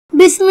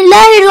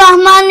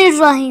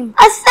बिस्मिल्लाहिर्रहमानिर्रहीम।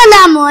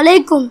 अस्सलाम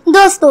वालेकुम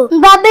दोस्तों,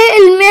 बाबे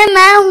इल्मे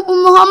मैं हूँ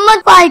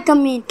मोहम्मद फ़ाइक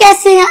अमीन।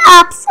 कैसे हैं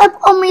आप सब?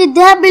 उम्मीद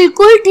है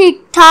बिल्कुल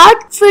ठीक ठाक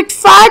फिट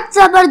फाट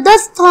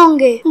जबरदस्त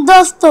होंगे।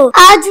 दोस्तों,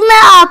 आज मैं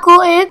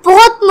आपको एक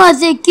बहुत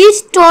मजे की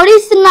स्टोरी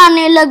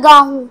सुनाने लगा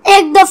हूँ।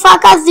 एक दफा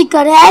का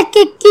जिक्र है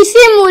कि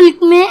किसी मुल्क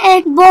में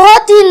एक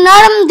बहुत ही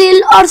नरम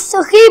दिल और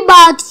सखी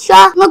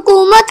बादशाह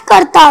हुकूमत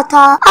करता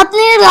था।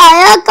 अपनी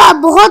राया का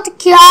बहुत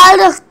ख्याल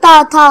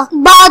रखता था।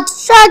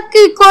 बादशाह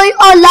की कोई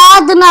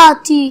औलाद ना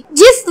थी,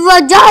 जिस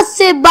वजह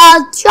से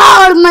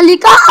बादशाह और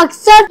मलिका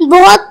अक्सर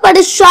बहुत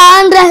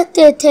परेशान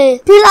रहते थे।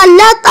 फिर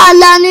अल्लाह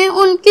ताला ने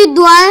उनकी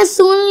दुआएं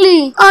सुन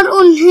ली और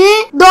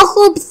उन्हें दो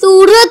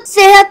खूबसूरत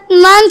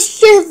सेहतमंद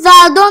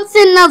शहजादों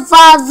से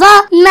नवाजा।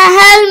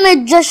 महल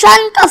में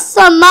जश्न का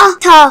समा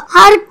था।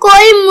 हर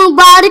कोई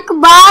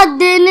मुबारकबाद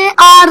देने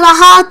आ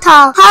रहा था।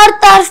 हर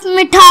तरफ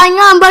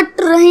मिठाइयाँ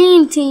बट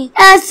रही थी।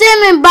 ऐसे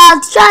में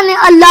बादशाह ने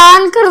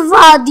ऐलान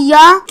करवा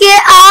दिया कि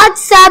आज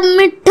सब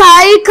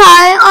मिठाई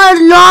खाएं और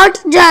लौट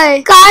जाए।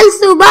 कल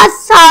सुबह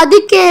शादी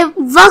के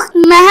वक्त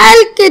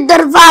महल के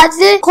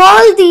दरवाजे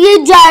खोल दिए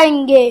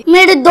जाएंगे।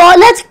 मेरे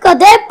दौलत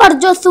कदे पर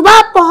जो सुबह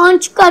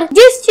पहुंचकर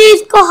जिस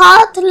चीज को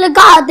हाथ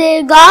लगा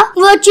देगा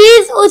वो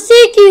चीज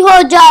उसी की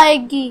हो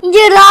जाएगी।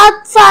 ये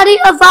रात सारी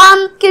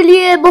अवाम के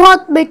लिए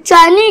बहुत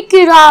बेचैनी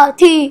की रात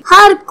थी।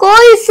 हर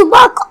कोई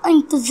सुबह का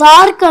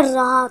इंतजार कर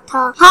रहा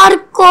था। हर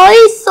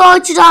कोई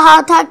सोच रहा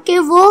था कि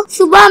वो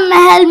सुबह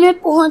महल में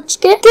पहुंच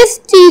के किस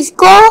चीज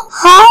को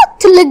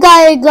हाथ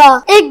लगाएगा।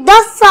 एक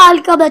 10 साल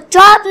का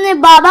बच्चा अपने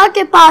बाबा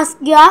के पास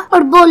गया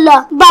और बोला,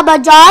 बाबा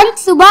जान,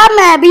 सुबह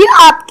मैं भी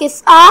आपके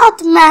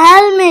साथ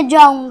महल में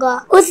जाऊंगा।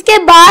 उसके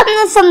बाद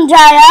ने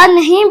समझाया,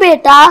 नहीं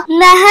बेटा,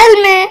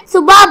 महल में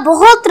सुबह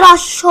बहुत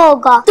रश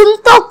होगा, तुम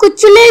तो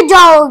कुचले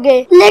जाओगे।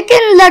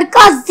 लेकिन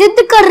लड़का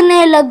जिद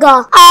करने लगा।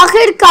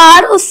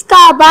 आखिरकार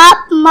उसका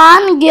बाप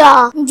मान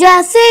गया।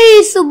 जैसे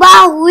ही सुबह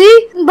हुई,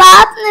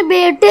 बाप ने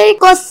बेटे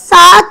को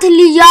साथ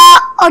लिया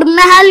और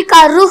महल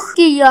का रुख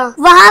किया।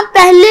 वहाँ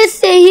पहले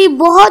से ही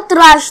बहुत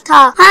रश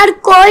था। हर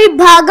कोई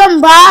भागम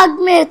भाग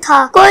में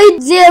था। कोई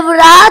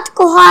जेवरात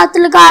को हाथ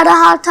लगा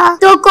रहा था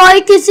तो कोई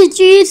किसी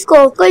चीज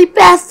को, कोई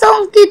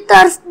पैसों की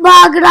तरफ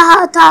भाग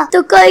रहा था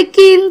तो कोई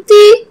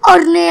कीमती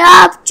और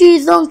नायाब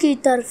चीजों की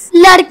तरफ।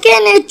 लड़के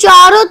ने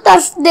चारों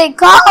तरफ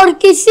देखा और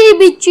किसी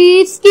भी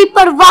चीज की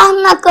परवाह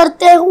न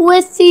करते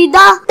हुए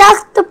सीधा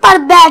तख्त पर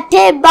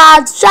बैठे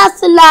बादशाह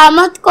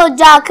सलामत को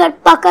जाकर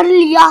पकड़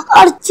लिया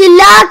और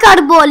चिल्ला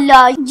कर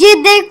बोला, ये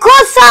देखो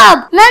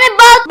सब, मैंने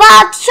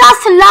बादशाह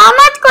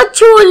सलामत को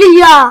छू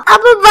लिया।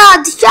 अब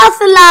बादशाह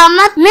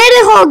सलामत मेरे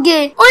हो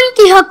गए।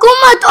 उनकी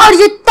हुकूमत और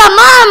ये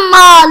तमाम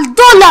माल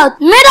दौलत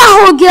मेरा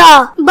हो गया।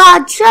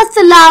 बादशाह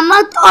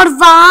सलामत और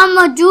वहाँ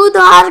मौजूद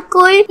हर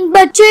कोई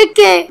बच्चे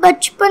के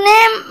बचपने,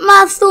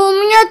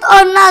 मासूमियत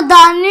और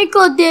नादानी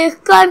को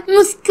देखकर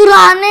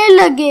मुस्कुराने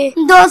लगे।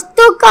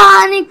 दोस्तों,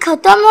 कहानी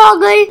खत्म हो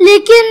गई,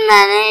 लेकिन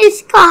मैंने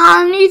इस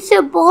कहानी से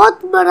बहुत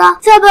बड़ा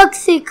सबक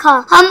सीखा।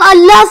 हम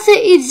अल्लाह से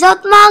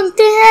इज्जत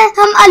मांगते हैं,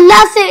 हम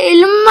अल्लाह से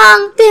इल्म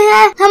मांगते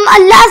हैं, हम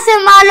अल्लाह से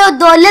मालो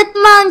दौलत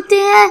मांगते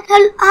हैं,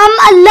 हम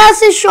अल्लाह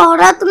से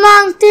शोहरत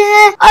मांगते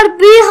हैं और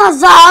भी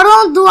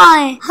हजारों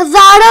दुआएं,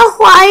 हजारों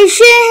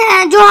ख्वाहिशें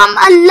हैं जो हम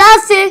अल्लाह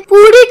से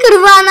पूरी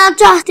करवाना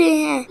चाहते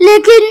हैं।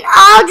 लेकिन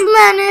आज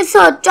मैंने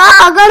सोचा,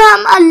 अगर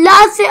हम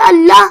अल्लाह से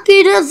अल्लाह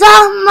की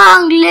रजा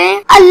मांग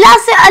लें, अल्लाह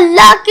से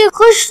अल्लाह की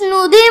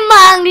खुशनुदी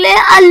मांग लें,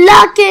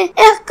 अल्लाह के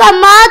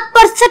अहकामात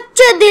पर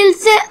सच्चे दिल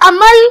से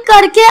अमल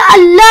करके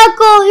अल्लाह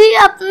को ही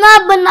अपना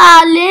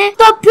बना लें,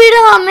 तो फिर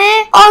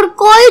हमें और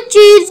कोई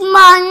चीज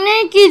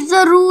मांगने की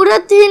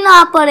जरूरत ही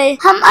ना पड़े।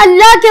 हम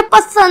अल्लाह के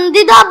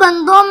पसंदीदा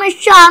बंदों में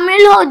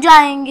शामिल हो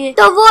जाएंगे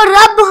तो वो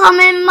रब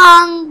हमें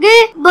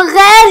मांगे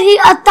बगैर ही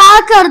अता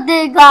कर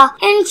देगा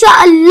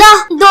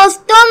इंशाअल्लाह।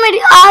 दोस्तों, मेरी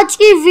आज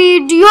की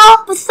वीडियो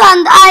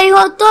पसंद आई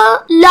हो तो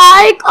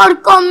लाइक और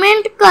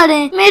कमेंट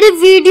करें। मेरी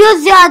वीडियो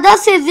ज्यादा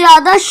से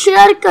ज्यादा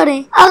शेयर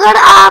करें। अगर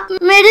आप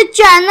मेरे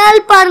चैनल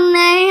पर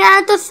नए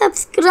हैं तो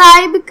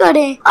सब्सक्राइब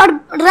करें और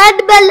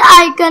रेड बेल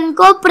आइकन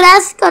को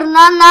प्रेस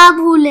करना ना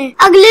भूलें।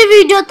 अगले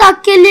वीडियो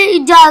तक के लिए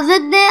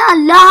इजाजत दें।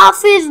 अल्लाह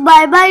हाफिज,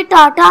 bye bye,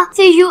 Tata,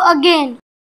 C you again.